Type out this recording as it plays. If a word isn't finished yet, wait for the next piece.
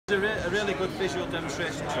It's a really good visual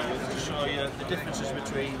demonstration tool to show you the differences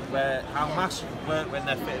between how masks work when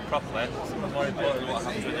they're fitted properly, and more importantly what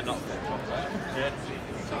happens when they're not fitted properly. Okay?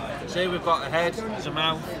 So here we've got a head, there's a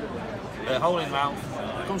mouth, a hole in the mouth,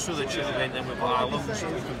 it comes through the tube in, then we've got our lungs,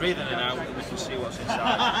 so we can breathe in and out and we can see what's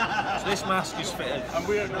inside. So this mask is fitted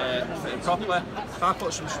properly. If I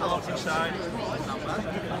put some smoke inside,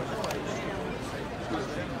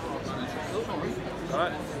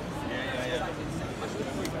 alright.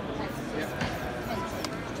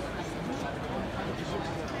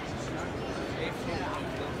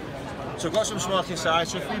 So I've got some smoke inside,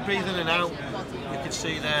 so if we breathe in and out, you can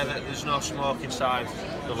see there that there's no smoke inside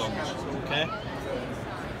the lungs, okay?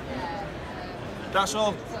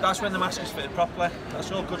 That's when the mask is fitted properly,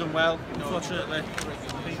 that's all good and well. Unfortunately,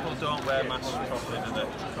 people don't wear masks properly, do they?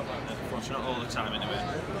 Unfortunately, not all the time anyway.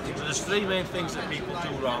 So there's three main things that people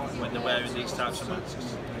do wrong when they're wearing these types of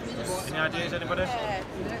masks. Any ideas, anybody?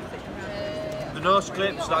 The nose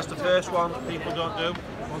clips, that's the first one that people don't do.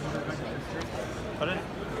 Pardon?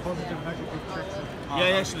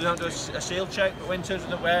 Yeah, so they don't do a seal check, but when terms of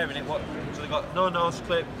not wearing it, so they've got no nose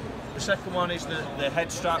clip. The second one is the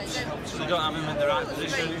head straps, so they don't have them in the right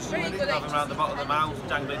position. They have them around the bottom of the mouth,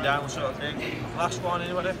 dangling down sort of thing. Last one,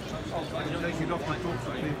 anybody?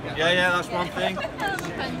 Yeah, that's one thing.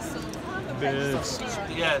 Beards.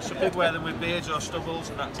 Yeah, so people wear them with beards or stubbles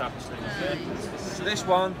and that type of thing. Okay? So this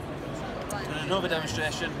one, another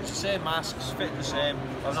demonstration, it's the same masks, fit the same.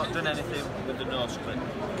 I've not done anything with the nose clip.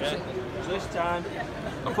 Okay? So this time,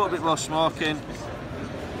 I'll put a bit more smoke in.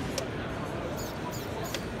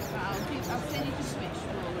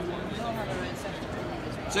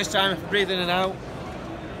 So this time, if I breathe in and out,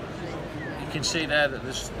 you can see there that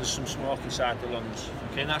there's some smoke inside the lungs.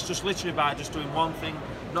 Okay, and that's just literally by just doing one thing,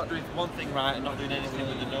 not doing one thing right and not doing anything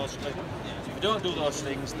with the nose clip. If you don't do those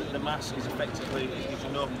things, the mask is effectively, it gives you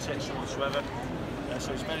no protection whatsoever.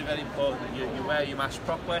 So it's very, very important that you wear your mask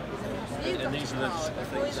properly, and these are the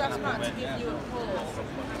things that happen when